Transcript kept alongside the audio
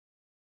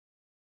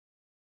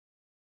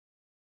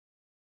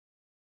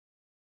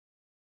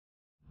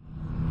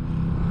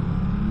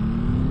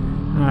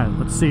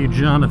Let's see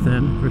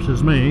Jonathan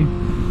versus me.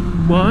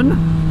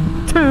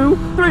 1, 2,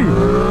 3.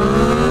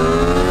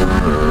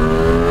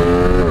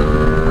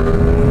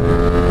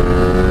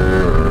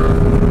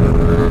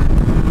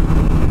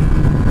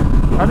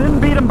 I didn't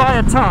beat him by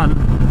a ton.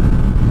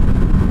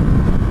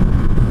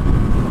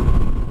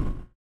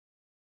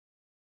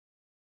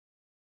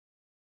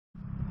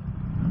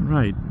 All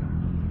right,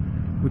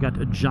 we got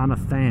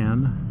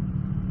Jonathan.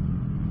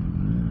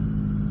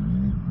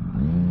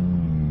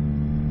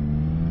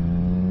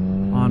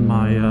 On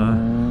my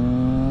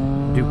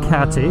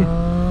Ducati.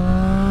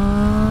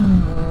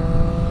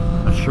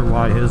 Not sure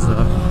why his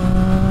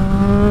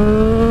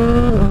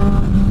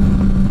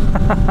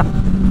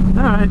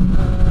alright.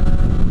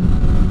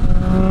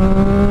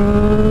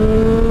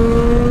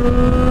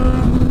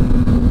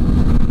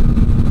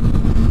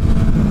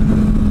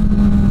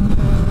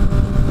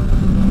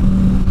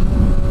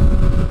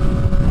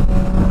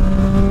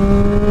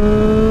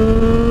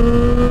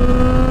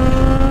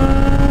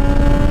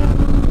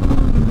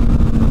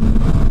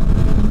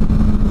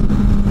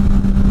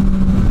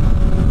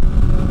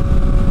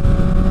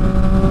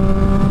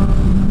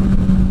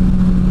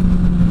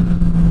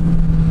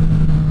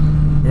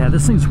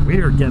 This thing's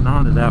weird getting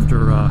on it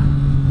after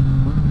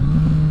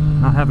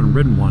not having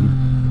ridden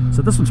one.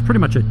 So this one's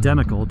pretty much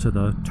identical to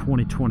the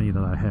 2020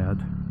 that I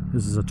had.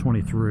 This is a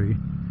 23.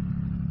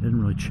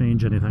 Didn't really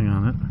change anything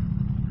on it.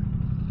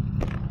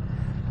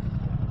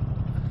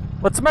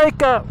 Let's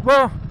make a,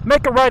 well,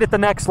 make a right at the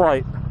next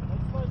light.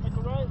 Next light, make a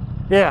right?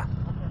 Yeah.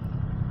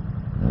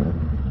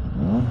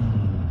 Okay.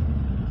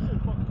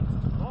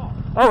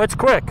 Oh, it's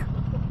quick.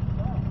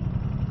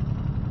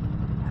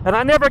 And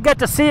I never get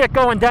to see it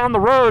going down the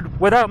road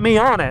without me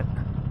on it.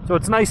 So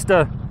it's nice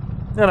to,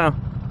 you know.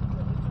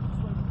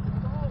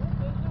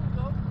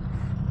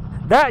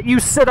 That you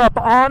sit up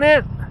on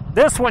it.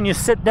 This one you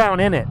sit down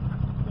in it.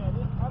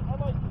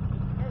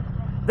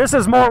 This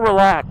is more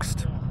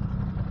relaxed.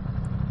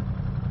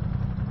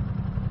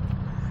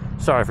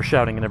 Sorry for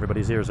shouting in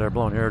everybody's ears there,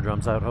 blowing your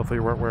eardrums out. Hopefully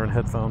you weren't wearing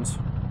headphones.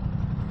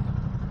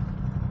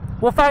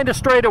 We'll find a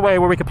straightaway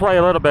where we can play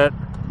a little bit.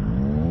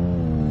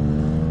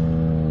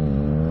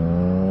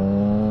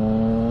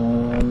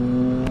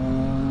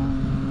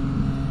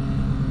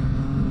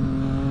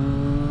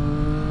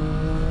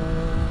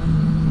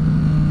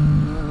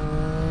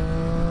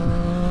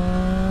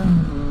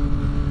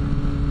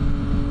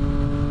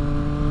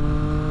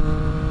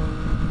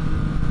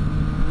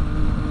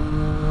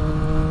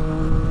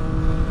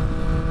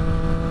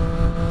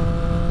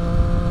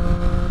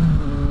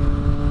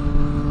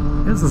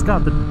 This has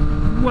got the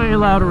way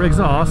louder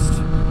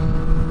exhaust.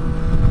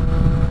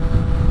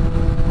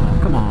 Oh,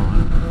 come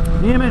on.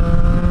 Damn it.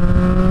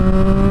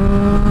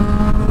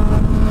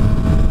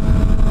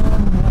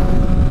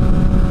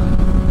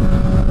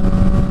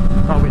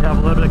 Thought we'd have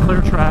a little bit of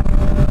clear track.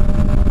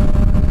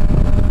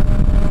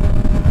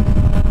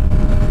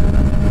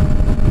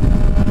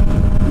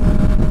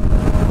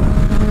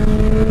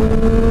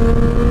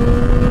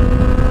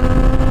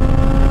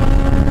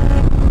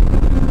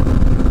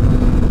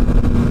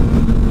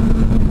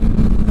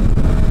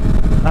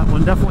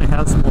 Definitely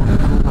has more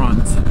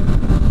grunt.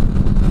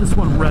 This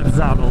one revs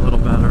out a little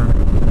better.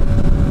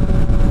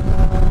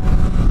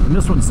 And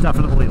this one's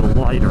definitely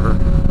lighter.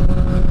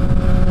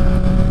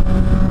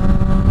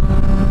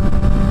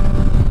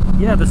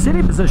 Yeah, the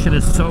seating position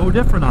is so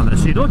different on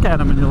this. You look at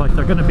them and you're like,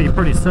 they're going to be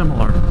pretty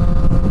similar.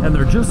 And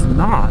they're just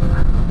not.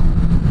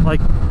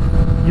 Like,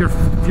 your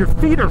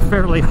feet are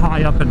fairly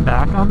high up and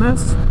back on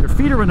this. Your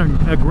feet are in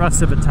an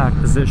aggressive attack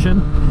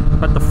position,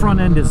 but the front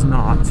end is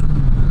not.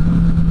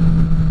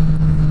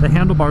 The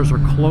handlebars are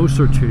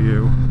closer to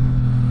you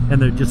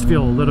and they just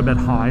feel a little bit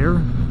higher,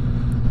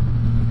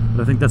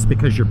 but I think that's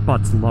because your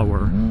butt's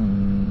lower.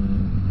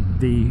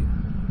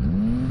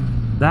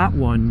 That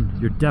one,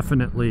 you're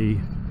definitely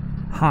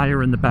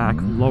higher in the back,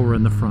 lower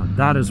in the front.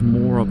 That is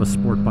more of a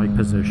sport bike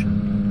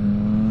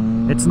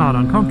position. It's not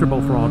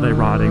uncomfortable for all day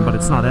riding, but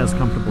it's not as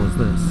comfortable as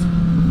this.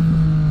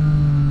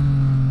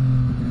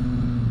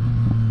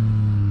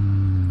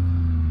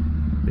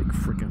 Big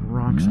freaking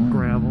rocks and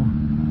gravel.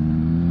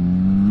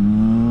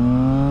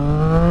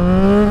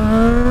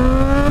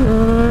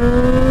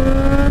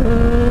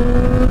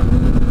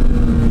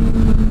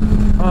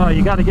 Oh,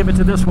 you got to give it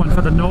to this one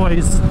for the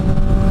noise.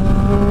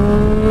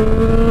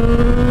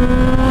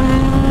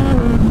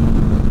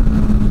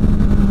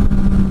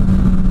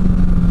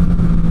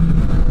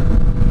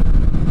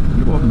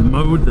 Look what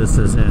mode this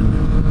is in.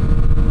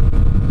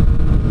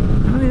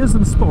 It really is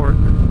in sport.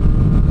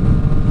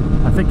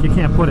 I think you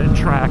can't put it in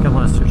track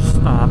unless you're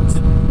stopped.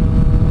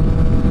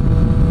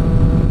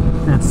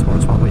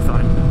 Sport's probably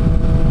fine.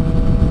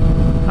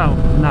 Oh,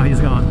 now he's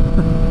gone.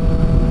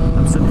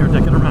 I'm sitting here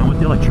dicking around with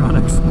the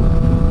electronics.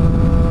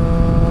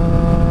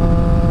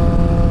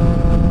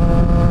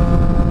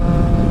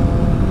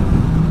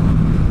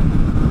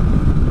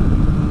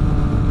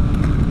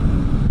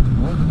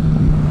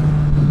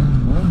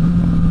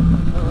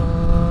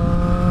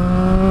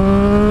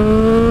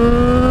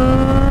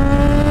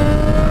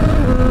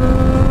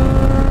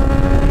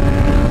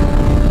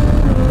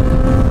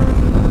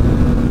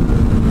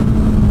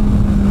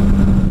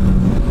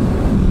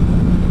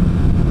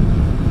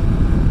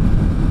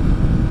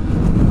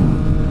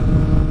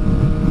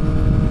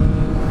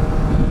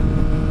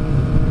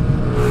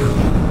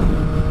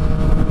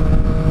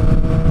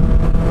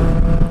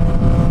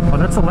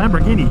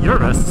 Lamborghini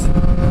Urus.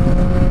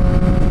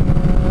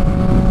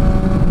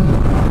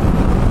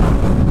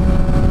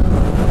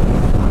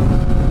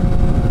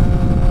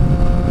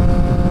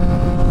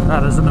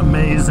 That is an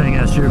amazing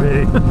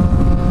SUV.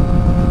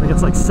 I think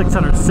it's like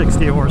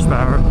 660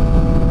 horsepower.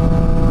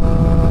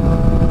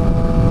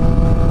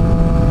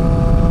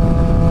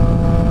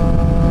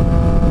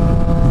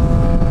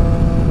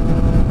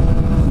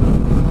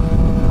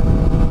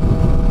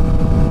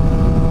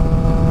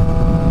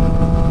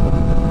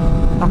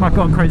 I'm not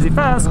going crazy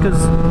fast because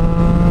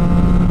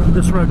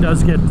this road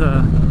does get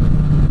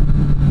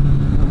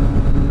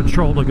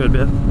patrolled a good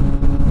bit.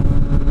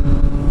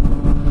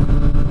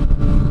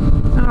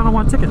 And I don't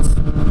want tickets.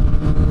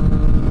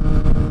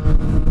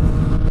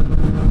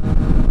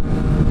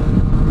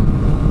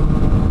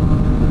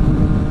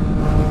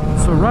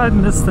 So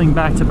riding this thing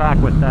back to back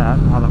with that,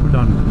 now that we're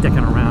done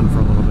dicking around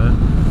for a little bit.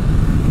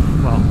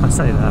 Well, I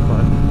say that,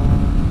 but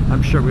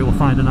I'm sure we will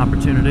find an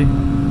opportunity.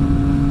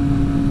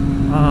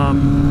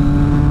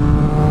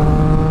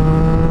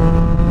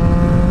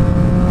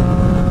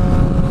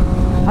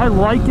 I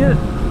like it,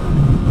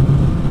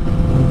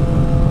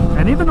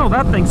 and even though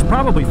that thing's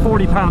probably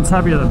 40 pounds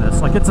heavier than this,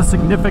 like it's a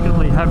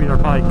significantly heavier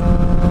bike,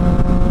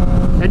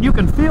 and you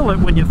can feel it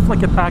when you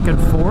flick it back and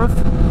forth,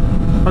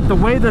 but the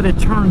way that it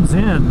turns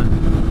in,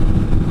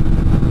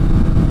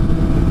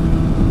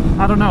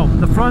 I don't know,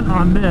 the front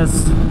on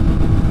this,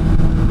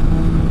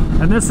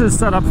 and this is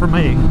set up for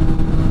me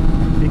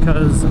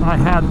because I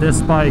had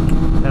this bike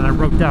and I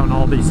wrote down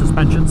all the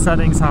suspension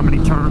settings, how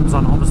many turns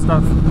on all the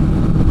stuff.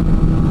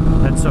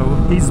 And so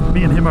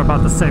me and him are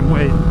about the same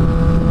weight.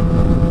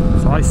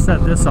 So I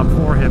set this up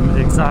for him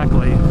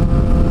exactly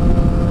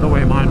the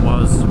way mine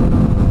was.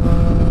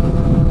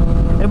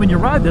 And when you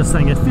ride this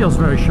thing, it feels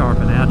very sharp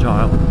and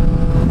agile.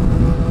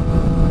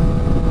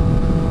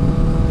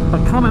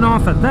 But coming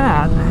off of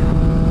that,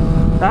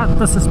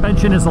 the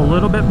suspension is a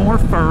little bit more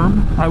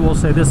firm. I will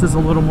say this is a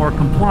little more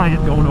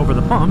compliant going over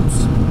the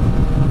bumps.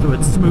 So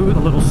it's smooth, a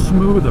little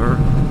smoother.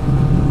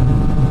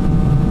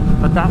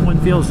 But that one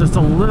feels just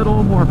a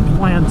little more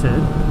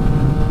planted.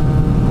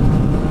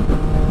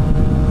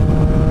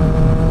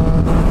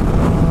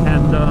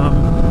 And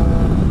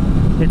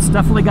it's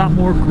definitely got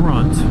more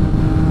grunt.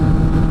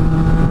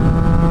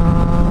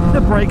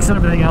 The brakes and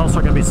everything else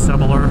are going to be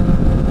similar.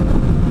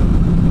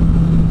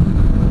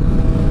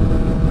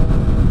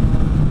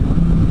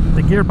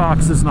 The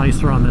gearbox is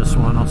nicer on this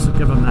one, I'll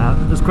give them that.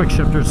 This quick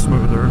shifter is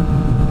smoother.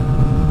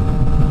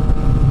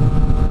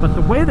 But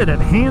the way that it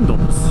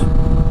handles,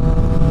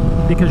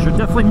 because you're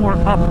definitely more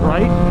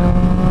upright.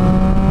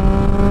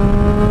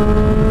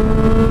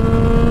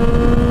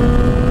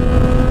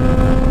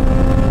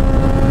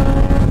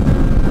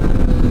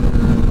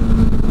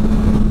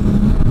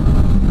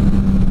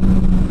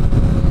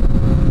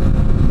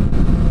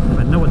 I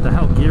don't know what the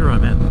hell gear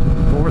I'm in.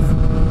 Fourth?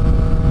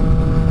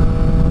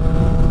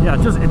 Yeah,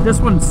 this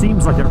one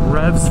seems like it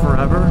revs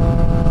forever.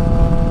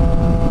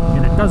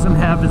 And it doesn't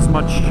have as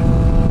much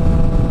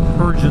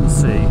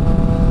urgency.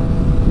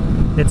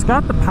 It's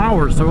got the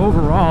power, so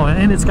overall,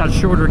 and it's got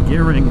shorter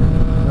gearing,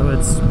 so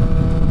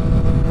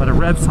but it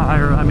revs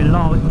higher. I mean,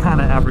 it kind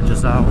of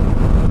averages out.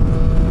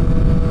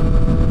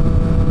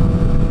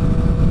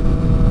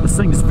 This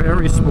thing's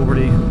very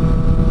sporty.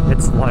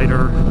 It's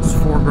lighter. It's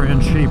 $4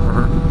 grand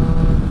cheaper.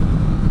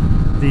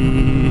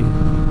 The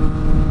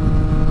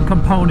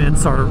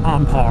components are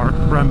on par,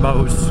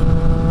 Brembos.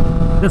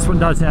 This one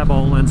does have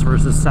Öhlins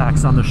versus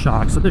Sachs on the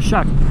shock. So the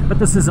shock, but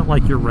this isn't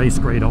like your race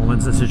grade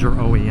Öhlins. This is your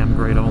OEM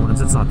grade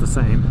Öhlins. It's not the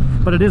same,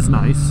 but it is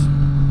nice.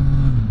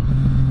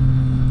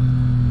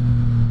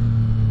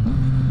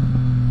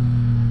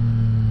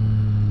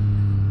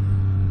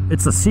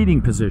 It's a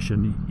seating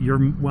position.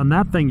 On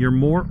that thing, you're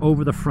more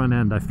over the front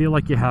end. I feel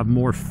like you have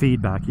more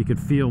feedback. You could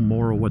feel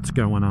more of what's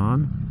going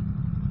on.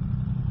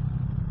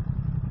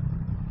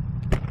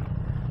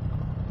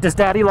 Does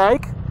Daddy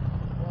like?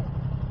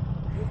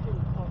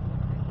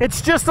 It's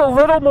just a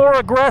little more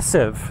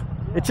aggressive.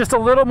 It's just a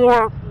little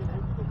more.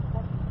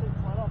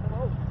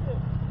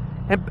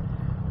 And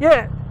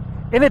yeah,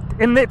 and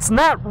it's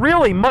not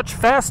really much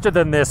faster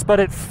than this,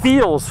 but it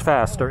feels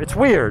faster. It's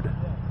weird.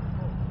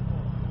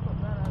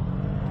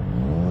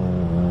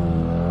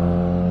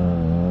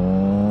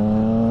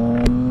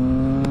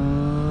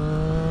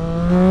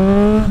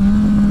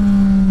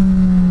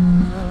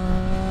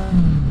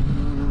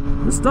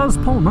 This does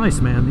pull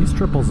nice, man. These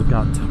triples have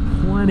got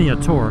plenty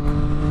of torque.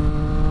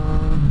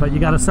 But you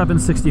got a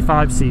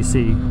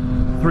 765cc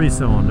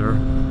 3-cylinder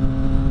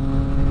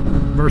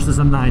versus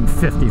a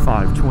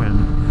 955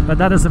 twin. But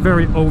that is a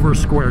very over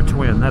square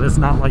twin. That is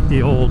not like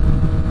the old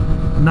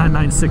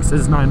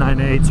 996s,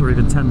 998s, or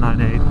even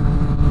 1098.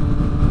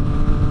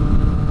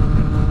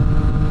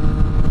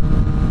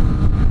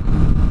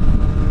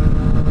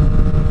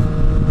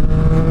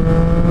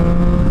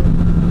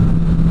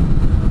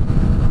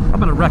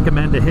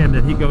 Recommend to him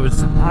that he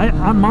goes,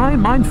 on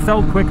mine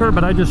fell quicker,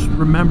 but I just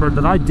remembered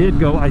that I did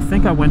go, I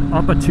think I went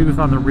up a tooth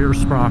on the rear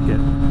sprocket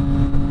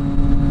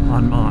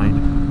on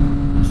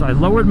mine. So I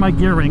lowered my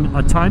gearing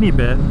a tiny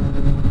bit,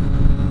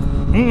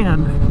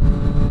 and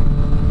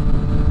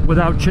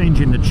without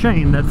changing the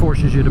chain, that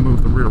forces you to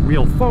move the rear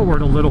wheel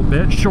forward a little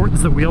bit,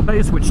 shortens the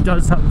wheelbase, which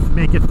does help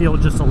make it feel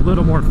just a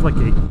little more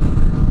flicky.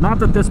 Not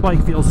that this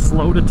bike feels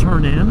slow to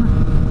turn in,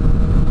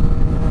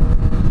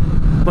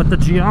 but the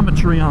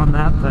geometry on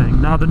that thing.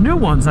 Now the new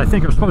ones I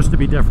think are supposed to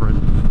be different.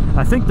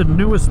 I think the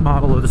newest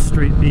model of the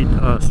Street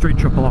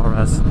Triple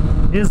RS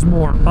is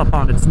more up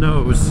on its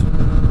nose,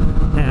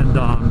 and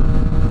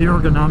the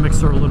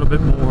ergonomics are a little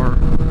bit more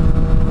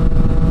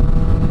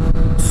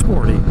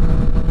sporty.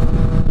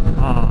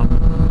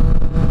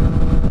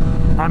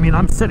 I mean,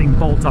 I'm sitting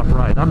bolt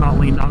upright. I'm not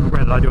leaned on.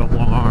 Granted, I do have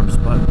long arms,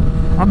 but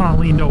I'm not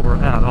leaned over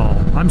at all.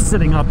 I'm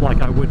sitting up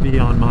like I would be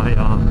on my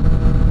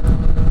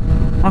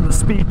on the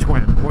Speed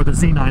Twin or the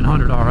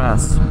Z900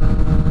 RS.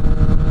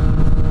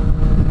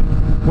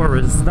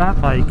 Whereas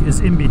that bike is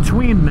in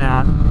between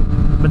that,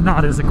 but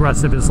not as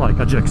aggressive as like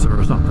a Gixxer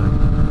or something.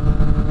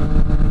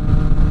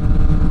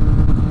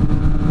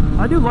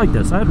 I do like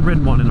this. I hadn't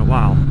ridden one in a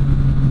while.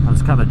 I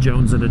was kind of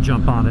jonesing to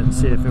jump on it and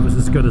see if it was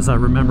as good as I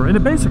remember, and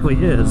it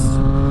basically is.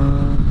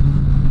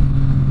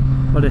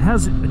 But it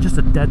has just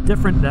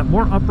that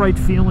more upright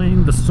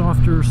feeling, the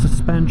softer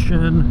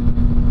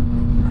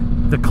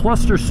suspension. The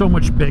cluster's so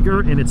much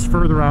bigger and it's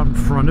further out in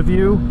front of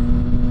you,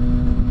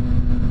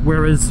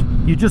 whereas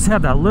you just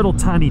have that little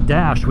tiny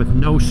dash with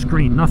no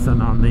screen,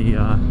 nothing on the,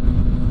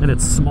 and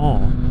it's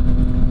small.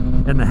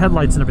 And the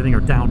headlights and everything are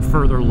down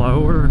further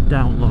lower,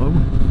 down low.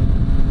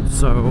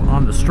 So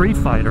on the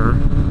Streetfighter,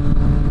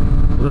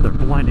 well, they're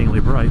blindingly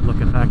bright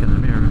looking back in the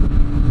mirror.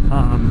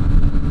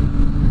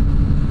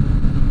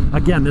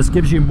 Again, this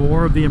gives you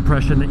more of the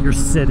impression that you're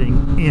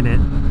sitting in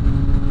it.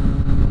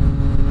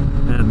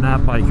 And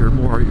that bike, you're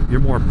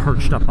more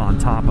perched up on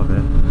top of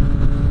it.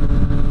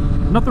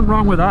 Nothing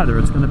wrong with either.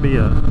 It's going to be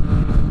a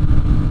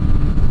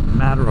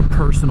matter of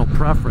personal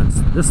preference.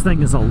 This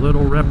thing is a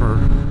little ripper.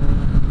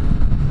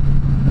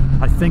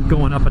 I think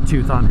going up a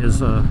tooth on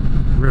his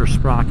rear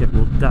sprocket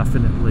will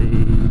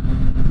definitely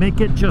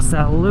make it just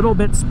that little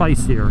bit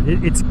spicier.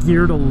 It's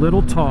geared a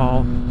little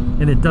tall,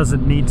 and it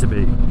doesn't need to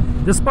be.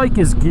 This bike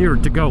is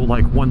geared to go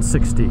like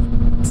 160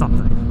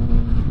 something.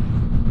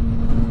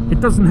 It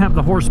doesn't have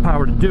the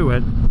horsepower to do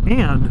it,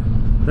 and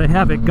they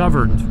have it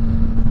governed.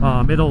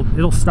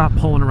 It'll stop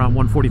pulling around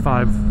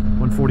 145,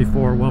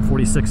 144,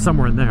 146,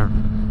 somewhere in there.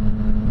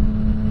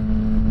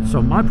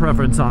 So my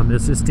preference on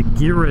this is to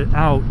gear it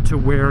out to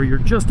where you're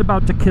just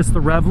about to kiss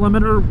the rev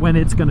limiter when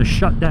it's going to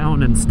shut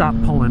down and stop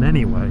pulling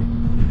anyway.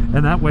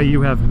 And that way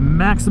you have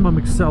maximum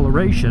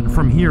acceleration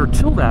from here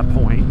till that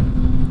point,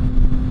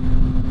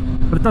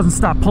 but it doesn't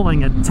stop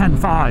pulling at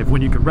 10.5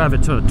 when you could rev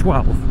it to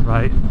 12,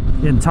 right,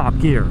 in top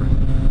gear.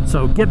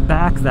 So get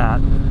back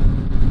that,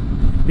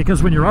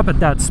 because when you're up at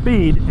that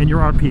speed and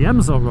your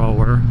RPMs are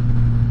lower,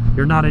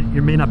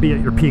 you may not be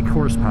at your peak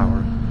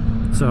horsepower.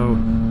 So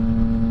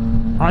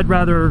I'd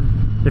rather,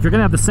 if you're going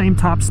to have the same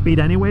top speed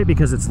anyway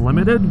because it's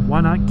limited,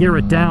 why not gear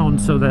it down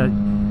so that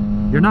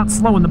you're not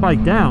slowing the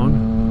bike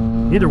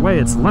down? Either way,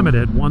 it's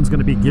limited. One's going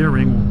to be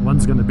gearing,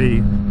 one's going to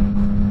be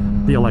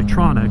the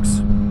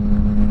electronics.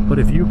 But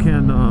if you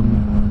can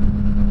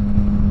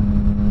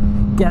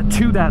get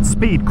to that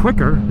speed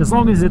quicker, as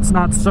long as it's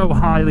not so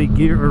highly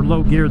geared or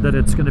low geared that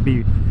it's going to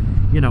be,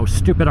 you know,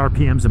 stupid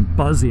RPMs and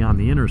buzzy on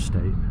the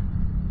interstate.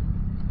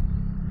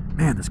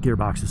 Man, this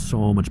gearbox is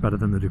so much better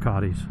than the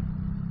Ducatis.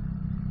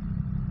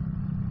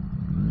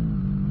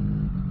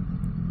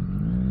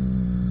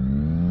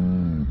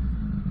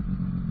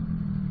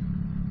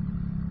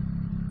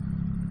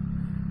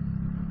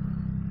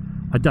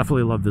 I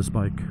definitely love this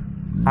bike.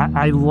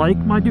 I like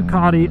my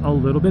Ducati a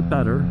little bit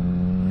better.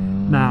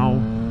 Now,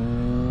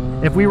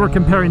 if we were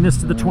comparing this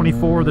to the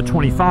 24 or the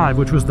 25,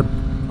 which was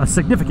a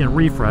significant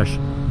refresh,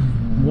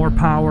 more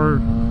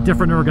power,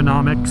 different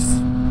ergonomics,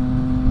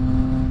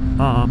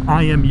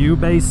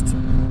 IMU-based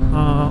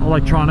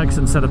electronics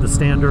instead of the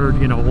standard,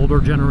 you know,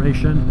 older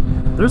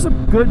generation, there's a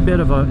good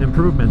bit of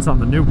improvements on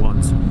the new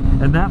ones.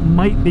 And that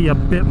might be a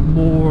bit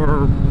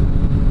more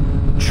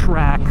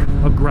track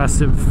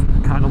aggressive,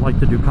 kind of like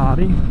the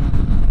Ducati.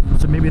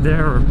 So maybe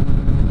there,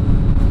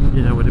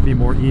 you know, it'd be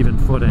more even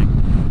footing.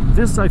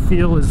 This, I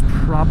feel, is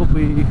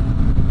probably,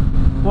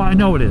 well, I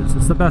know it is.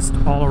 It's the best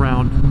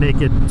all-around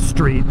naked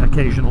street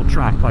occasional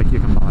track bike you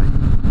can buy.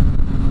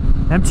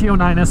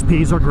 MT09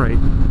 SPs are great,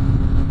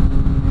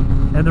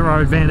 and there are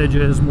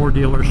advantages, more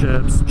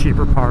dealerships,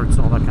 cheaper parts,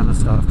 all that kind of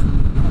stuff.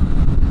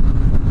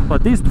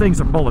 But these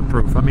things are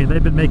bulletproof. I mean,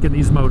 they've been making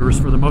these motors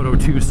for the Moto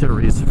 2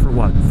 series for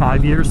what,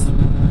 5 years?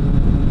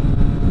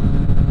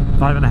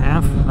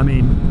 5.5? I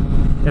mean,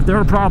 if there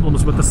are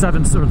problems with the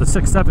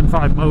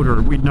 675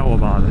 motor, we'd know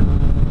about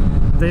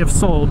it. They have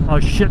sold a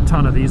shit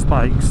ton of these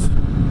bikes,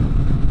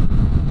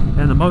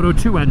 and the Moto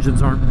 2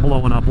 engines aren't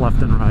blowing up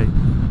left and right.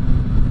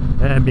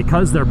 And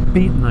because they're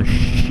beating the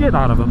shit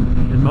out of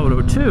them in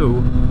Moto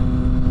 2,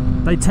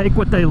 they take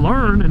what they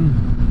learn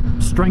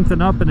and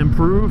strengthen up and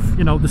improve,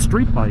 you know, the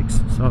street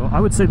bikes. So I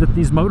would say that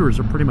these motors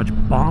are pretty much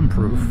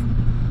bomb-proof.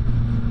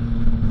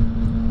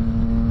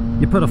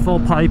 You put a full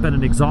pipe and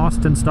an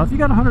exhaust and stuff, you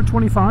got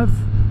 125.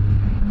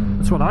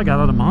 That's what I got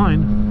out of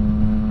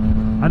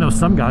mine. I know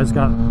some guys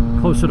got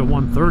closer to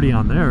 130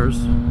 on theirs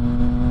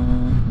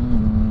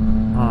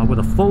with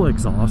a full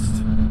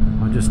exhaust.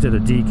 I just did a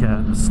decat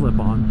and a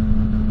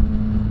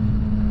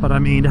slip-on. But I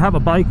mean, to have a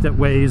bike that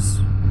weighs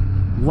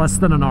less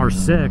than an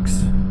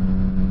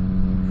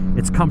R6,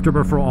 it's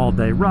comfortable for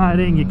all-day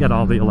riding. You get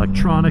all the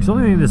electronics. The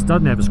only thing this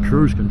doesn't have is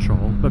cruise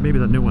control, but maybe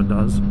the new one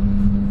does.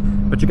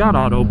 But you got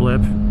auto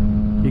blip.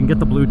 You can get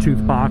the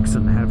Bluetooth box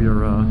and have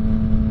your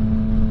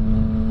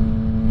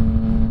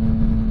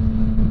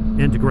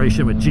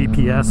integration with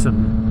GPS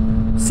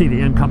and see the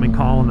incoming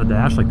call on the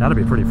dash. Like, that'd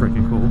be pretty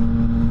freaking cool.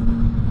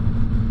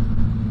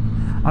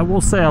 I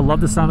will say I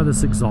love the sound of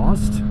this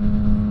exhaust.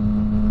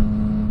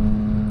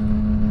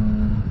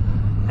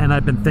 And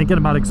I've been thinking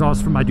about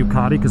exhaust from my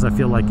Ducati because I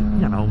feel like,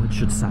 you know, it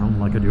should sound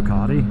like a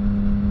Ducati.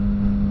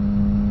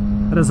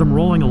 But as I'm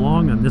rolling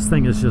along and this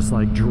thing is just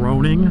like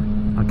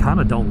droning, I kind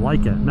of don't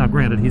like it. Now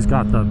granted, he's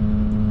got the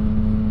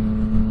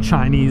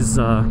Chinese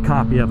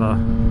copy of a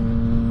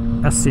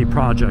SC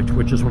Project,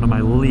 which is one of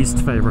my least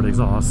favorite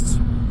exhausts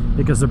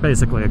because they're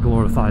basically a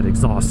glorified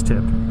exhaust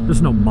tip.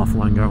 There's no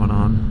muffling going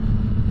on.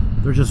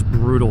 They're just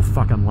brutal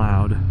fucking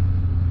loud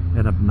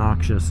and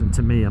obnoxious, and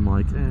to me I'm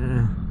like,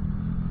 eh.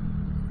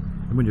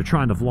 And when you're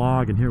trying to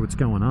vlog and hear what's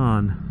going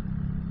on,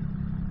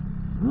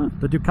 well,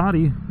 the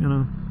Ducati, you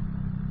know,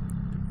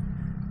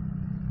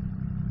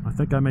 I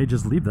think I may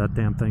just leave that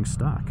damn thing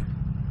stock.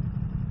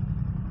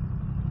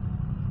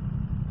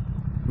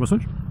 You want to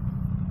switch?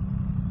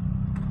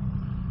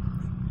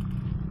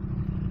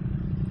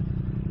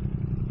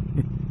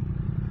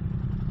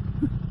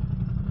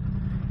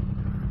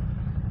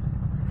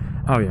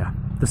 Oh yeah,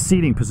 the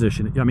seating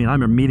position. I mean,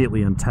 I'm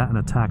immediately in an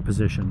attack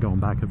position,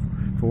 going back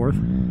and forth.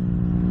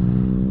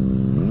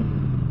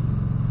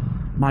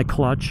 My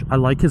clutch, I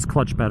like his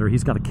clutch better.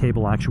 He's got a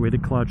cable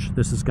actuated clutch.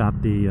 This has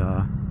got the,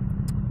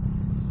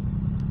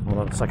 hold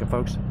on a second,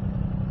 folks.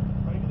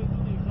 Are you going to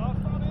do the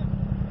exhaust on it?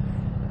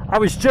 I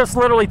was just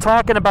literally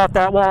talking about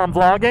that while I'm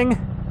vlogging.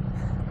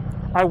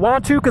 I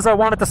want to because I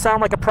want it to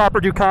sound like a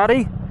proper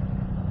Ducati,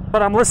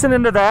 but I'm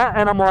listening to that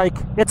and I'm like,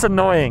 it's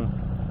annoying.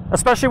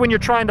 Especially when you're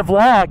trying to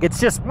vlog, it's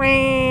just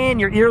in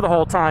your ear the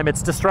whole time.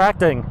 It's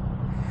distracting.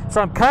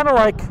 So I'm kind of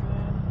like,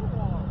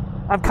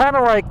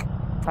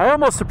 I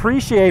almost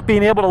appreciate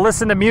being able to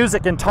listen to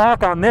music and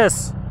talk on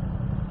this.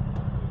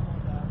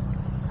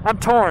 I'm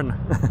torn.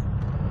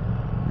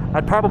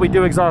 I'd probably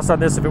do exhaust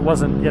on this if it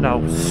wasn't, you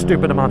know,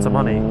 stupid amounts of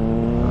money.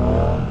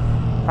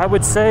 I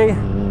would say,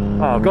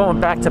 oh, going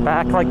back to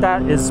back like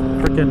that is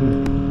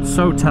freaking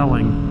so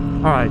telling.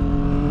 All right.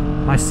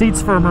 My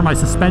seat's firmer, my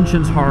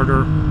suspension's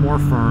harder, more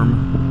firm.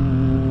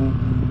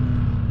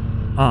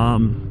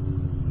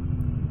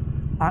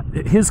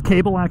 His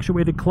cable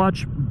actuated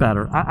clutch,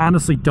 better. I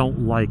honestly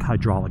don't like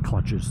hydraulic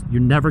clutches. You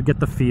never get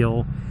the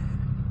feel.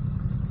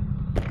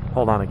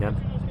 Hold on again.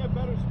 You just get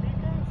better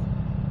speakers?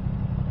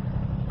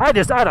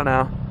 I don't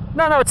know.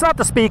 No, it's not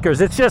the speakers.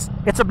 It's just,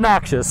 it's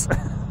obnoxious.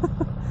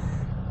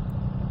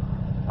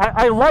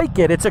 I like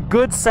it. It's a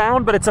good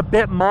sound, but it's a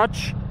bit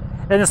much.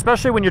 And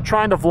especially when you're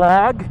trying to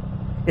vlog,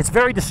 it's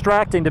very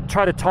distracting to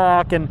try to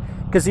talk, and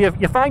because you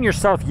find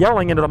yourself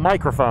yelling into the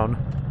microphone.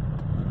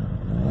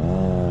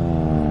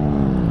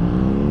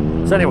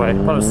 So anyway,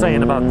 what I was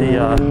saying about the,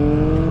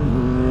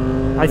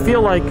 I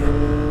feel like,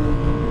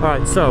 all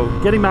right, so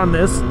getting on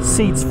this,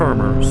 seat's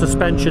firmer,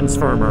 suspension's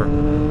firmer.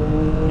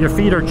 Your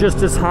feet are just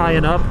as high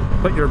and up,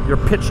 but you're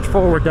pitched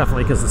forward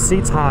definitely because the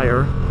seat's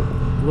higher,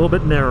 a little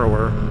bit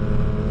narrower.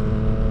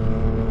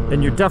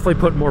 And you're definitely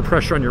putting more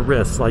pressure on your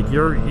wrists. Like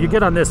you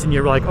get on this and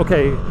you're like,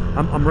 okay,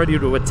 I'm ready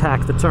to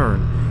attack the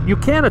turn. You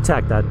can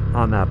attack that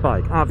on that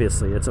bike.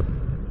 Obviously, it's a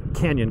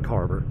Canyon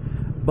Carver,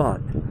 but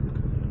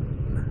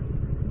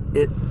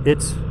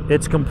it's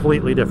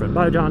completely different.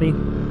 Bye, Johnny.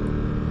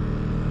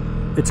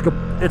 It's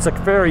a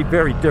very,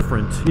 very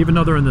different. Even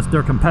though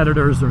they're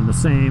competitors, they're in the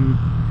same,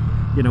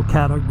 you know,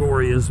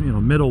 category as, you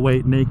know,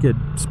 middleweight naked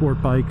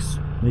sport bikes,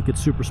 naked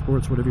super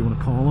sports, whatever you want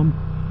to call them.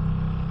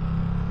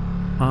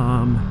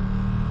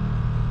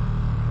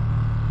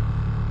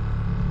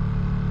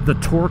 The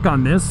torque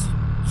on this,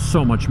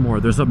 so much more.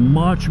 There's a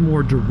much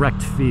more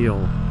direct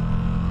feel.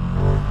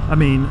 I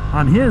mean,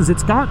 on his,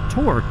 it's got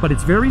torque, but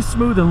it's very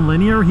smooth and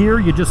linear. Here,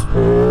 you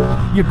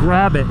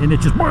grab it and it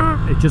just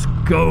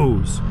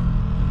goes.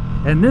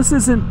 And this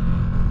isn't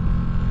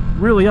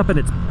really up in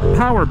its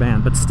power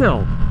band, but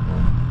still,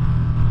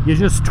 you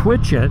just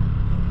twitch it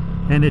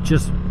and it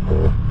just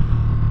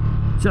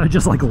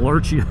like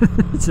lurch you.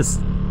 It's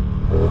just,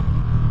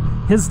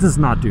 his does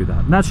not do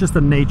that. And that's just the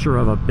nature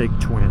of a big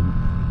twin.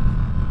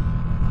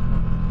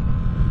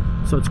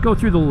 So let's go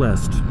through the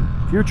list.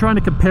 If you're trying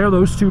to compare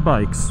those two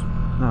bikes,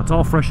 now it's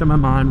all fresh in my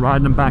mind,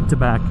 riding them back to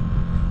back.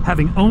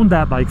 Having owned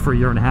that bike for a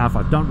year and a half,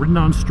 I've ridden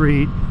on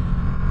street,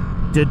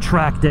 did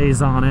track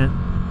days on it,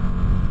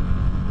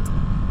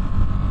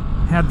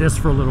 had this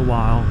for a little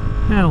while,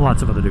 and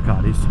lots of other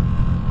Ducatis.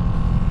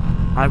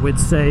 I would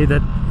say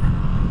that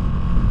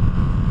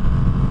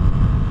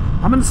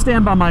I'm going to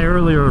stand by my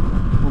earlier,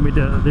 when we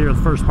did the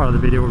first part of the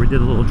video where we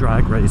did a little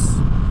drag race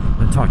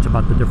and talked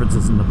about the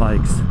differences in the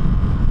bikes.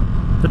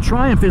 The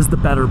Triumph is the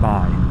better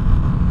buy.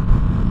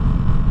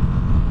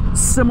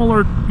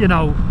 Similar, you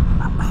know,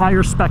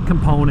 higher spec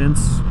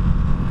components.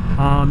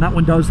 That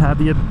one does have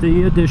the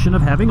addition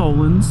of having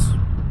Öhlins.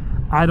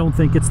 I don't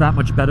think it's that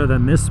much better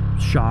than this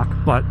shock,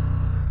 but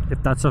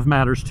if that stuff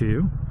matters to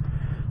you,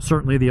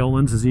 certainly the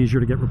Öhlins is easier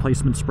to get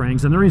replacement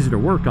springs, and they're easy to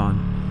work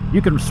on.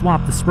 You can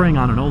swap the spring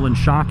on an Öhlins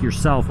shock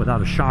yourself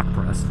without a shock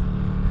press.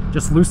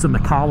 Just loosen the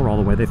collar all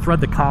the way. They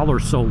thread the collar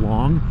so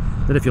long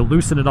that if you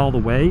loosen it all the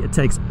way, it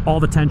takes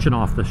all the tension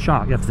off the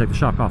shock. You have to take the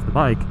shock off the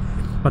bike,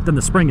 but then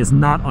the spring is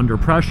not under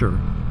pressure.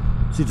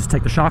 So you just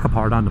take the shock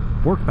apart on the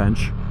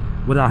workbench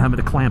without having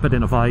to clamp it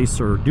in a vise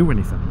or do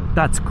anything.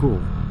 That's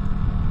cool.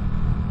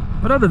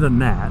 But other than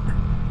that,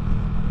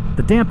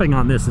 the damping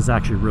on this is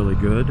actually really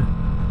good.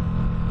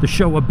 The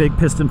Showa big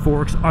piston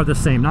forks are the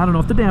same. Now, I don't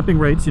know if the damping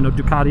rates, you know,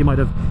 Ducati might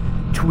have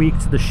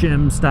tweaked the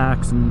shim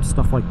stacks and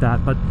stuff like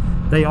that, but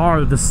they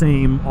are the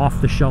same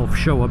off-the-shelf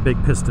Showa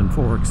big piston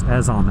forks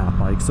as on that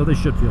bike, so they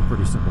should feel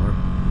pretty similar.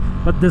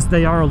 But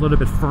they are a little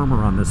bit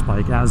firmer on this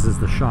bike, as is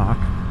the shock.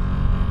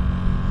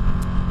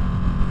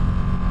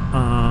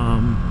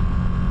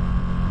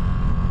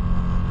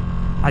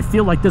 I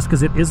feel like this,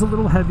 because it is a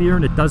little heavier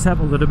and it does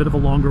have a little bit of a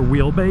longer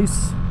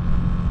wheelbase,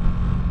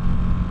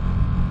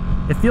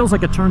 it feels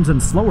like it turns in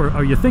slower,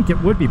 or you think it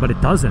would be, but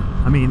it doesn't.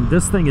 I mean,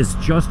 this thing is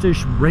just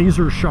as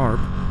razor sharp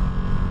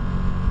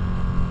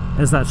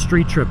as that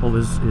Street Triple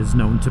is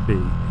known to be,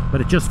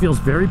 but it just feels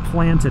very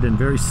planted and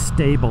very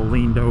stable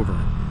leaned over.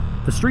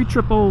 The Street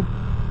Triple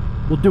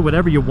will do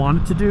whatever you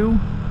want it to do.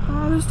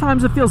 There's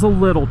times it feels a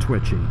little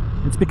twitchy.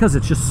 It's because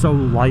it's just so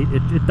light.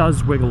 It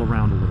does wiggle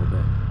around a little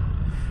bit.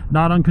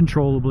 Not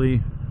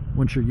uncontrollably.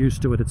 Once you're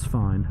used to it, it's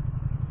fine.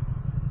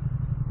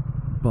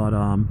 But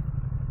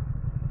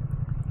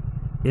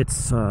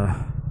it's as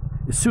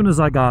soon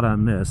as I got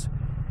on this,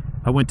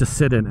 I went to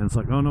sit in, and it's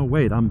like, oh no,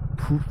 wait,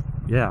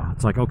 yeah,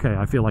 it's like, okay,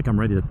 I feel like I'm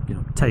ready to, you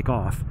know, take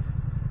off.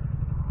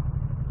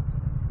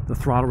 The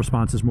throttle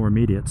response is more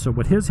immediate. So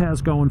what his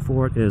has going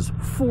for it is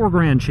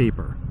 $4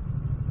 cheaper.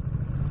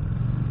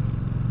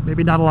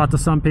 Maybe not a lot to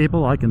some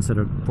people. I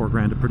consider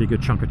 $4 a pretty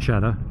good chunk of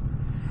cheddar.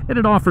 And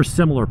it offers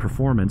similar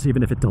performance,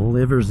 even if it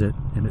delivers it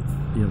and it,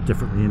 you know,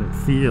 differently, and it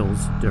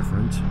feels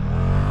different.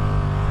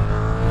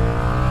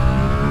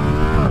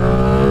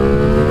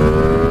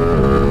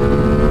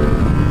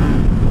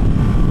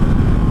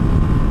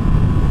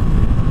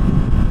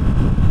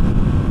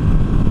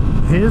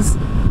 His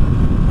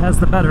has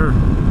the better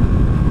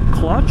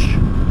clutch.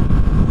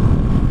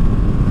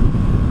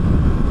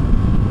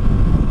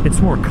 It's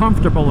more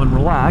comfortable and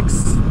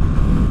relaxed.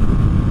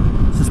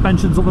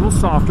 Suspension's a little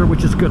softer,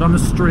 which is good on the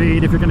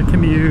street if you're going to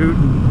commute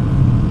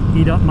and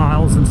eat up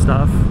miles and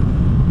stuff.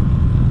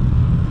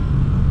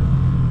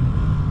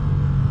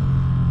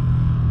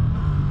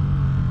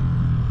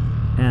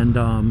 And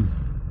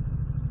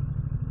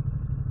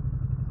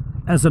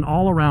as an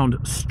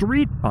all-around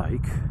street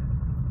bike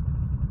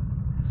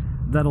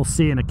that'll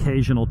see an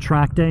occasional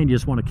track day and you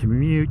just want to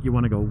commute, you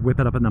want to go whip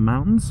it up in the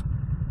mountains,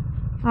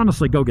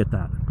 honestly, go get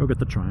that. Go get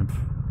the Triumph.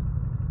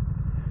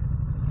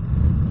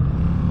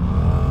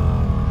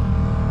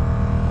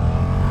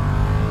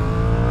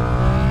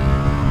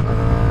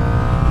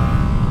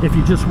 If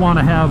you just want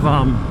to have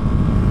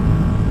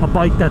a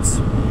bike that's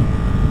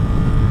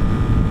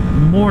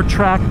more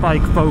track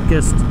bike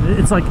focused,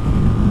 it's like,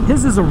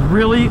 his is a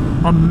really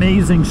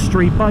amazing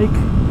street bike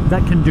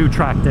that can do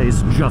track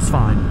days just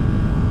fine.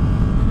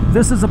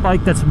 This is a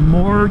bike that's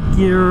more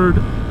geared,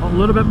 a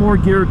little bit more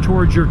geared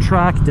towards your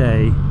track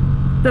day,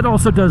 that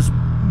also does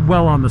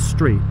well on the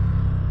street.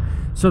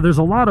 So there's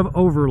a lot of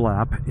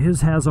overlap.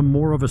 His has a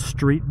more of a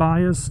street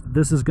bias.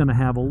 This is going to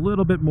have a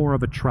little bit more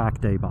of a track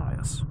day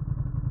bias,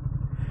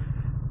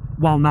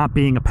 while not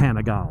being a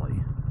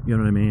Panigale, you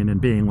know what I mean,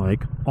 and being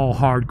like all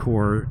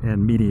hardcore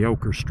and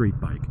mediocre street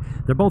bike.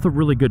 They're both a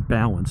really good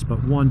balance,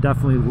 but one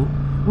definitely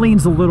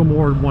leans a little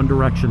more in one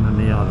direction than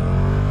the other.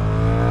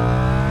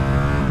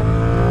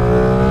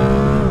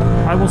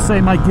 I will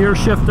say my gear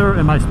shifter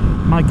and my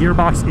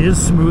gearbox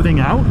is smoothing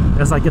out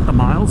as I get the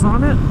miles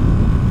on it,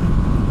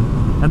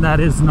 and that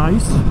is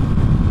nice.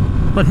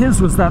 But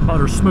his was that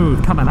butter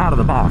smooth coming out of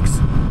the box,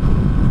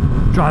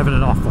 driving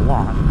it off the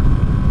lot.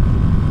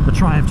 The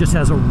Triumph just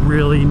has a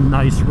really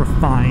nice,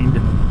 refined,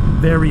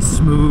 very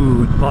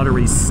smooth,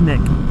 buttery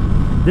snick.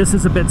 This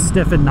is a bit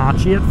stiff and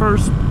notchy at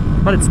first,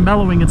 but it's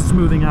mellowing and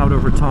smoothing out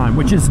over time,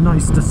 which is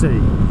nice to see.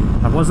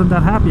 I wasn't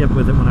that happy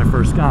with it when I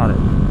first got it,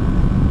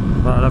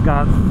 but I've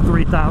got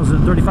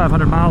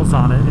 3,500 miles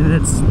on it, and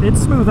it's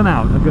smoothing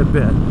out a good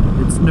bit.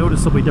 It's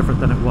noticeably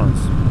different than it was.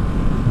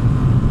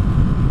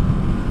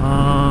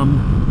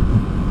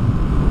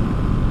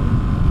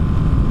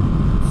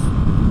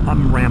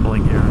 I'm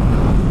rambling here.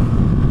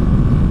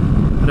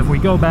 But if we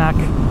go back,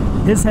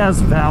 his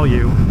has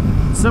value,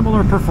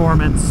 similar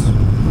performance,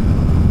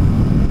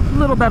 a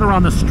little better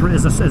on the street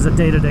as a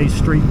day-to-day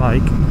street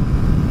bike.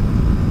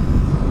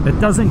 It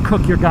doesn't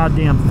cook your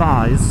goddamn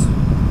thighs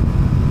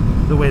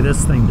the way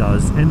this thing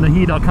does, and the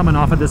heat coming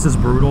off of this is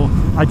brutal.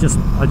 I just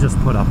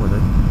put up with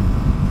it.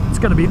 It's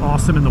going to be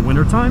awesome in the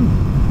wintertime.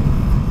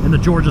 in the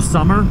Georgia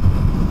summer,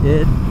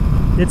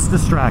 it's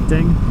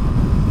distracting.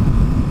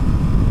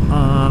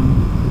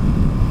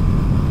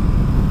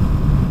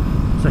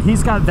 So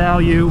he's got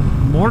value,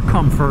 more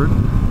comfort,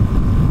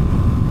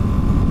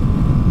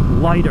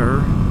 lighter,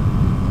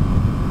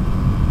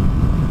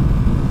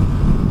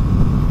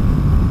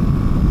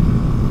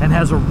 and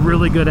has a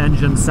really good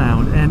engine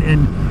sound.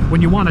 And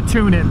when you want to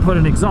tune it and put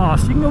an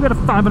exhaust, you can go get a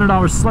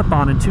 $500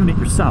 slip-on and tune it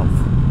yourself.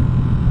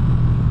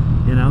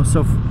 You know,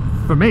 so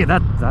for me,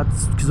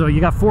 that's so you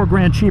got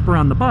 $4 cheaper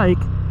on the bike,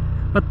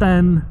 but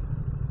then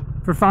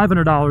for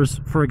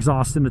 $500 for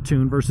exhaust in the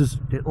tune versus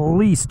at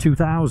least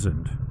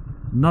 $2,000,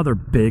 another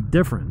big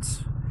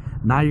difference.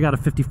 Now you got a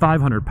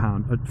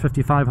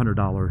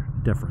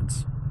 $5,500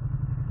 difference.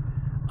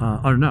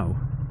 Or no,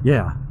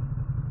 yeah,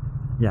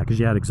 because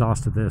you had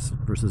exhaust to this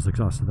versus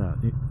exhaust to that.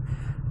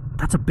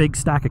 That's a big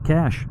stack of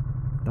cash.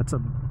 That's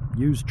a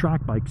used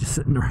track bike just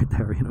sitting right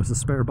there. You know, it's a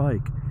spare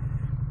bike.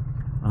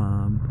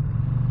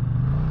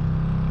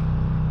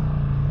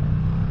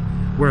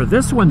 Where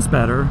this one's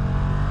better,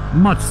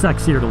 much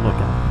sexier to look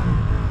at.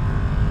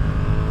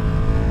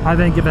 I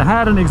think if it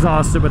had an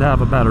exhaust, it would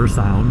have a better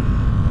sound.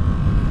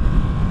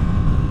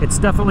 It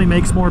definitely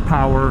makes more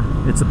power.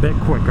 It's a bit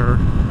quicker.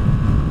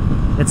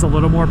 It's a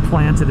little more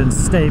planted and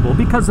stable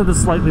because of the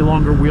slightly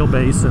longer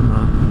wheelbase and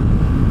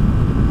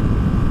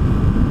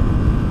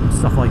the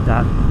stuff like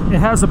that. It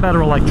has a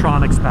better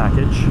electronics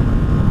package.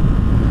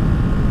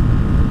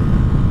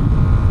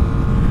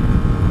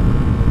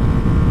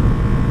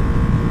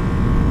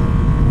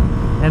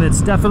 And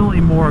it's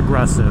definitely more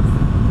aggressive.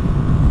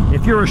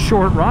 If you're a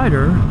short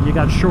rider, you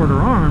got shorter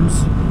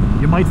arms,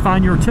 you might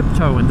find your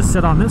tiptoeing to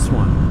sit on this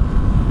one.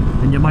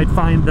 And you might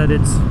find that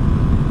it's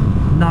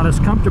not as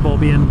comfortable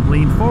being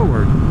leaned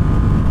forward.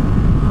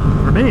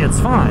 For me, it's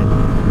fine.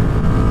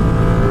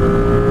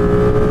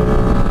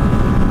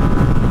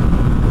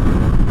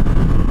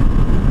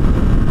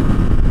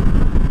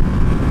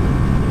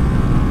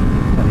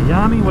 Got a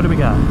Yami, what do we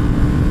got?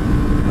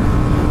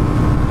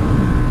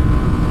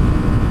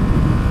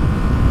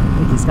 I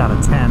think he's got a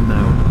 10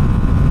 though.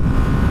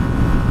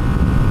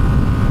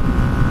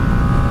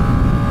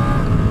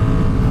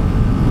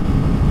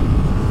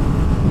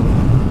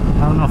 I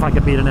don't know if I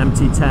could beat an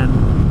MT10.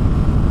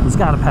 He's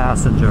got a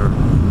passenger.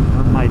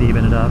 I might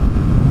even it up.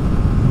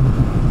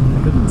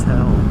 I couldn't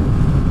tell.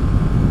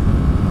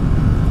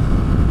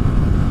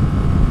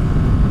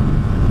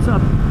 What's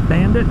up,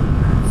 Bandit?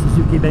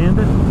 Suzuki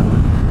Bandit?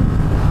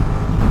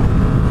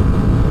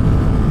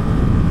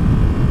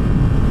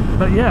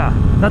 But yeah,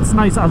 that's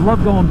nice. I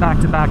love going back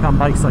to back on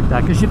bikes like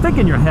that, because you think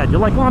in your head, you're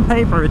like, well, on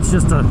paper, it's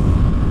just a,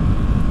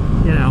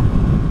 you know,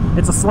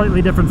 it's a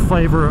slightly different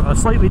flavor, a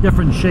slightly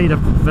different shade of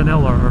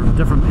vanilla, or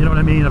different, you know what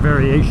I mean, a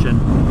variation.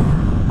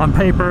 On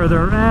paper,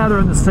 they're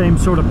in the same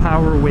sort of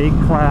power weight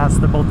class.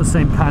 They're both the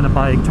same kind of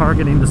bike,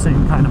 targeting the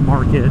same kind of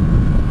market.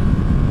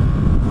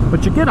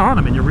 But you get on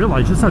them and you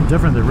realize just how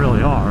different they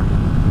really are.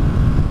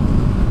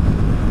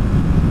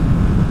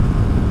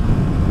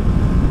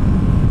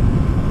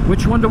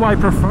 Which one do I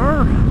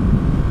prefer?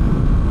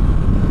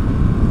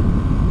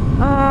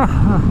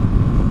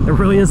 It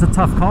really is a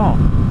tough call.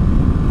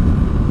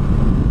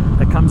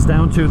 It comes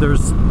down to,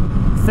 there's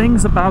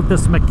things about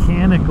this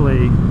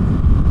mechanically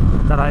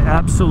that I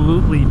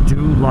absolutely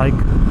do like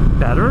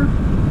better,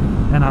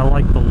 and I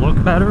like the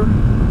look better.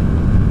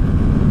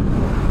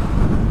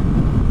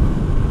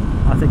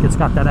 I think it's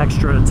got that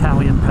extra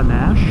Italian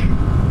panache,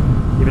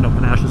 even though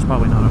panache is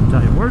probably not an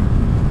Italian word.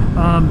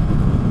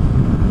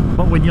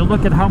 But when you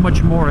look at how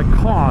much more it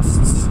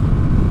costs,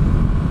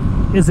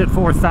 is it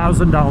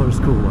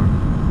 $4,000 cooler?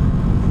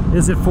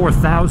 Is it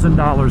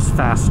 $4,000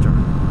 faster?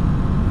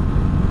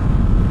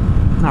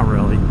 Not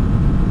really.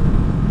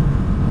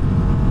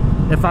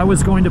 If I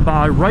was going to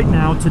buy right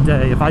now,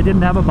 today, if I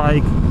didn't have a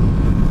bike,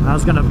 and I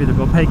was going to either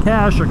go pay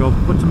cash or go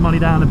put some money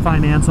down and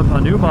finance a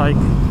new bike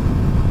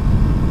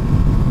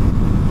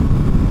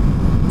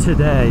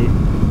today,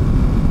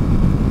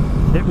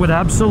 it would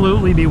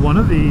absolutely be one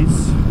of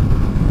these,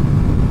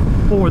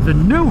 or the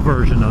new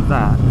version of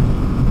that.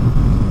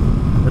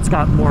 It's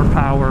got more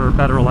power,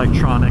 better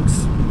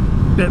electronics,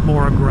 a bit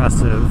more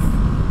aggressive.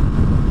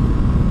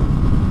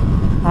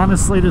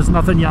 Honestly, there's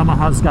nothing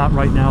Yamaha's got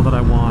right now that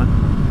I want.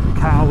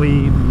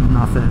 Cowie,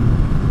 nothing.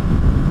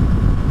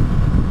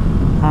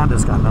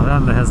 Honda's got nothing.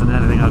 Honda hasn't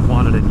had anything I've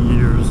wanted in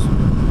years.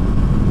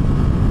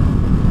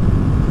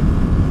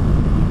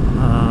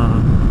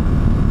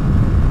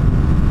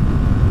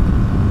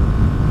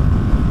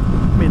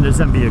 I mean, there's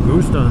MV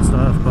Agusta and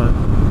stuff, but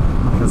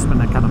I'm not gonna spend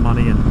that kind of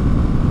money and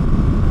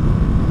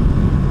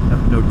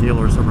have no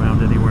dealers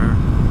around anywhere.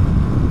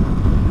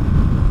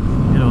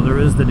 You know, there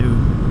is the new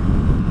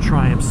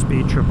Triumph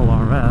Speed Triple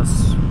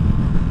RS.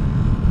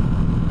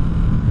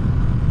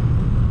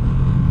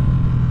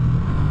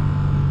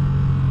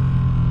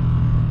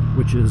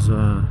 Which is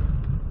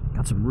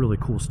got some really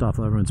cool stuff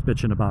that everyone's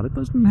bitching about. It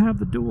doesn't have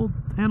the dual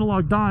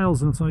analog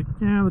dials, and it's like,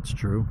 yeah, that's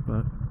true,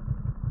 but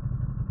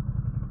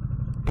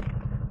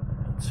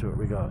let's see what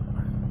we got.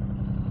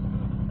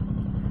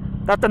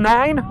 That the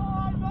 9?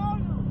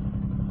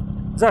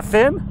 Is that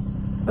Finn?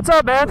 What's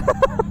up, man?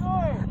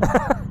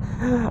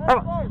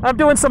 I'm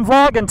doing some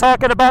vlogging,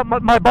 talking about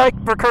my bike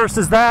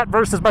versus that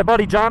versus my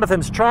buddy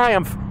Jonathan's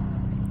Triumph.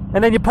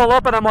 And then you pull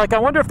up and I'm like, I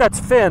wonder if that's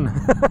Finn. You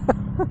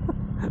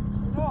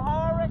know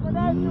how I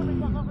recognize you?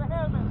 Because of the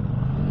helmet.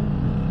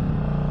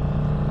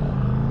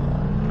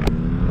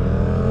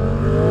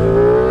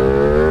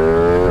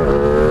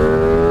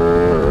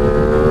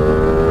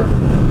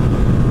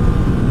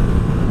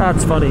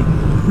 That's funny.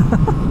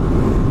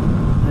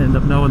 End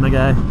up knowing the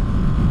guy.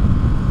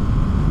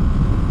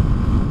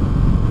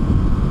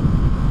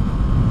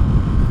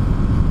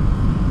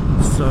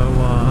 So,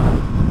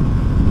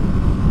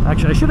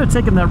 actually, I should have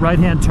taken that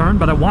right-hand turn,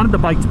 but I wanted the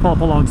bike to pull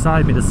up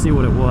alongside me to see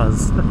what it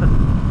was.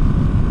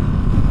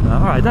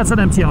 Alright, that's an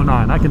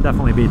MT-09. I can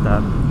definitely beat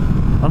that.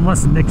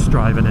 Unless Nick's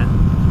driving it.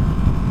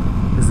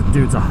 Because the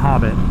dude's a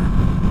hobbit.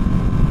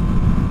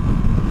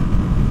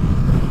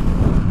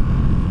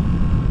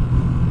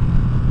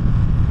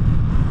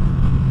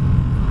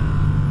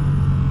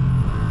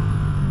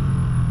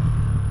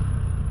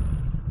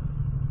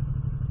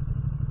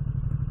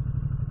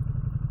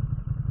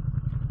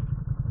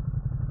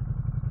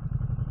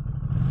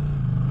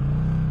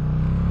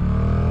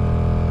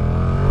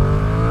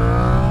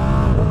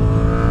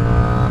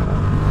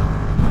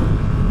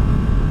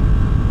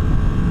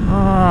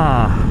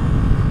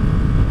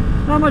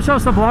 Not much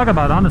else to vlog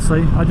about,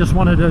 honestly. I just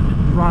wanted to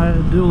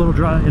do a little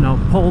drive,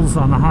 pulls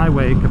on the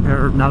highway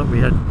compared, now that we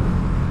had,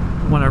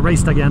 when I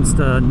raced against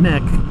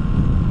Nick,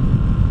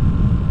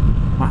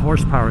 my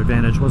horsepower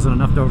advantage wasn't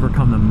enough to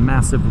overcome the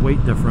massive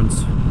weight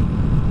difference.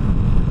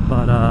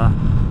 But,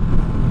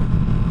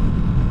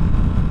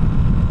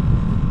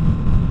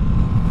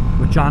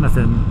 with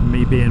Jonathan,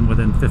 me being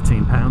within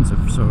 15 pounds or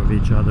so of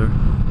each other,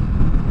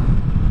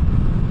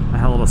 I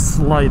held a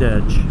slight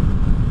edge.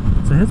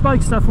 So his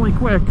bike's definitely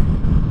quick.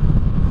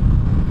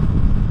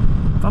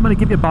 If I'm going to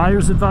give you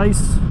buyer's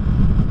advice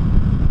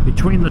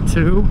between the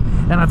two,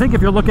 and I think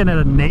if you're looking at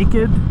a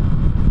naked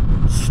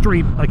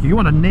street, like you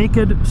want a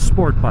naked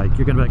sport bike,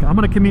 you're going to be like, I'm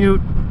going to commute,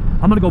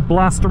 I'm going to go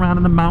blast around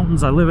in the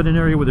mountains, I live in an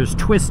area where there's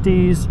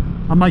twisties,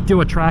 I might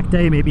do a track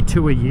day, maybe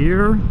 2 a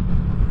year.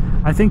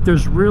 I think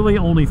there's really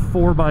only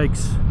 4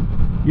 bikes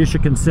you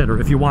should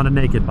consider if you want a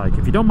naked bike,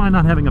 if you don't mind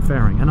not having a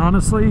fairing. And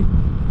honestly,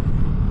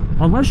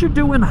 unless you're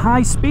doing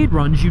high speed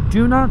runs, you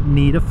do not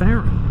need a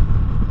fairing.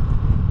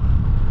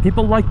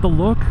 People like the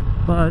look,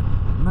 but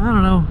I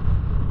don't know,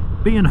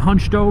 being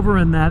hunched over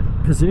in that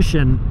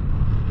position,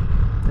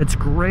 it's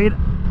great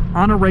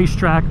on a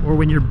racetrack or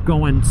when you're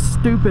going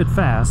stupid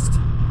fast,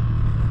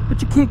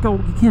 but you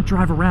can't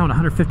drive around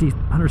 150,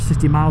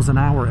 160 miles an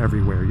hour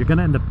everywhere. You're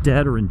gonna end up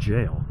dead or in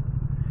jail.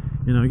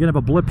 You're gonna have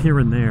a blip here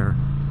and there.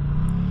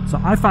 So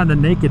I find the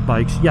naked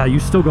bikes, yeah, you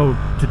still go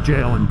to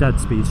jail and dead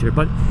speeds here,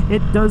 but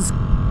it does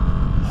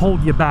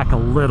hold you back a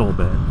little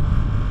bit.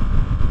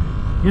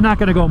 You're not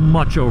going to go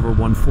much over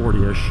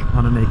 140-ish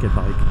on a naked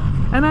bike.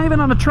 And not even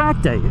on a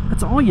track day.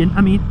 That's all you... I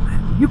mean,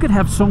 you could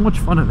have so much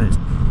fun in this.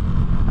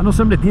 I know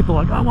so many people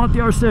are like, I want the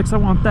R6, I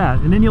want that.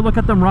 And then you look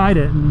at them ride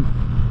it, and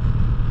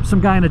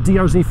some guy in a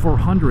DRZ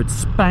 400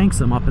 spanks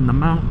them up in the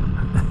mountain.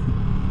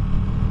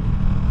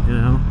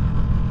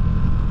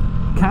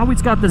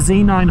 Cowie's got the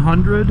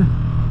Z900,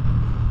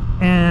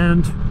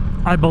 and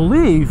I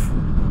believe...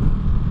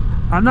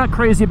 I'm not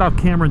crazy about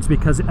Cameron's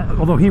because,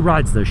 although he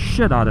rides the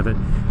shit out of it,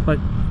 but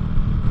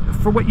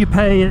for what you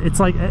pay, it's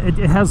like it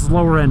has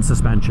lower end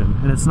suspension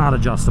and it's not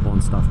adjustable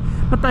and stuff.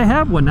 But they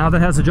have one now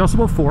that has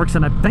adjustable forks,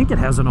 and I think it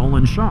has an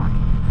Olin shock.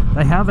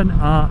 They have a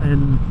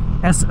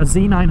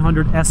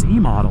Z900 SE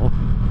model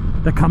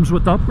that comes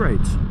with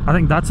upgrades. I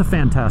think that's a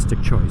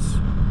fantastic choice.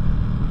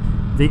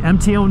 The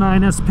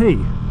MT-09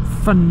 SP,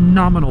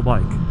 phenomenal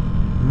bike,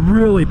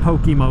 really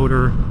pokey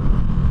motor,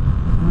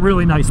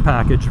 really nice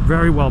package,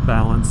 very well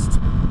balanced.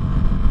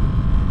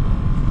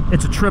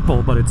 It's a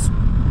triple, but it's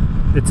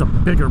a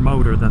bigger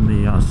motor than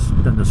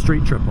the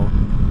Street Triple.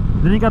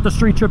 Then you got the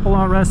Street Triple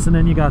RS, and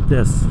then you got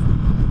this.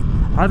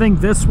 I think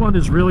this one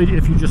is really,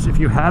 if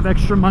you have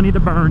extra money to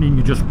burn and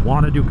you just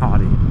want a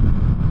Ducati,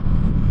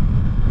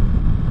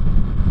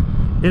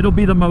 it'll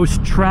be the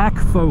most track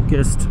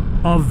focused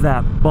of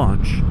that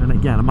bunch. And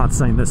again, I'm not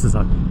saying this is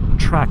a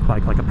track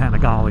bike like a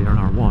Panigale or an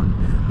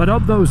R1, but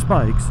of those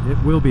bikes, it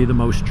will be the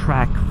most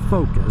track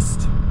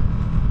focused,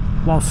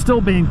 while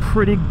still being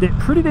pretty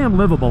damn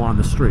livable on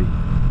the street.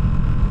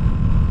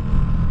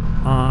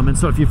 And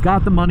so if you've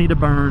got the money to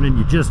burn and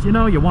you just, you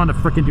want a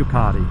freaking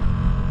Ducati,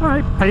 all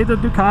right, pay the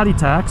Ducati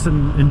tax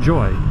and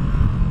enjoy.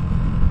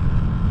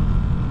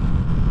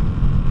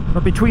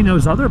 But between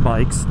those other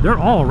bikes, they're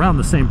all around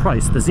the same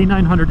price. The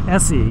Z900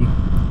 SE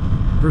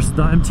versus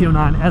the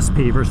MT-09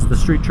 SP versus the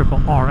Street Triple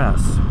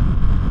RS.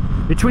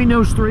 Between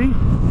those three,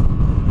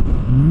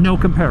 no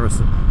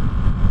comparison.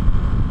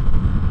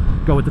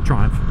 Go with the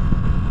Triumph.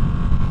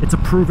 It's a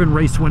proven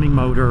race-winning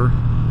motor.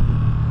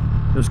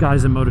 Those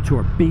guys in Moto2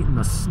 are beating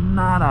the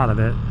snot out of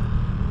it.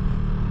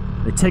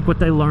 They take what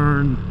they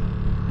learn,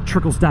 it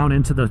trickles down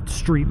into the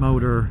street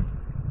motor.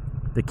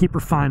 They keep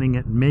refining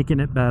it,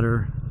 making it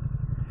better.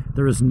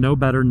 There is no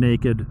better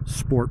naked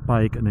sport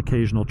bike, an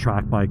occasional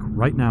track bike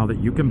right now that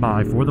you can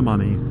buy for the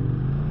money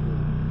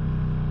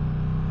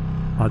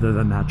other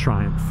than that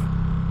Triumph.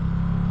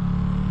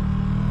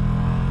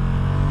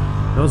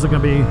 Those are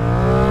going to be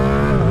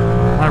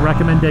my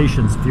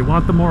recommendations. If you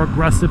want the more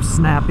aggressive,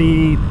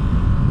 snappy,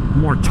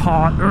 more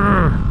taut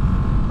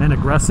and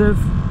aggressive,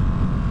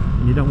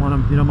 and you don't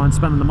mind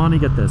spending the money,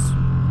 get this.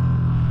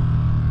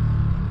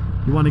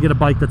 You want to get a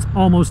bike that's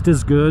almost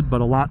as good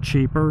but a lot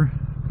cheaper,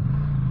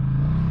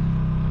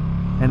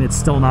 and it's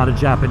still not a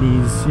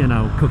Japanese, you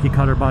know, cookie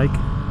cutter bike,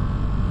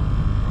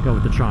 go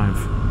with the Triumph.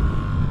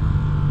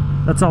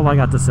 That's all I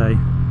got to say.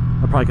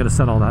 I probably could have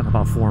said all that in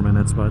about 4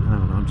 minutes, but I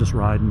don't know, I'm just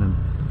riding and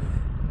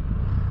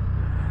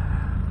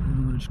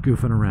just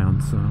goofing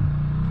around, so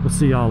we'll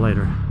see y'all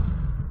later.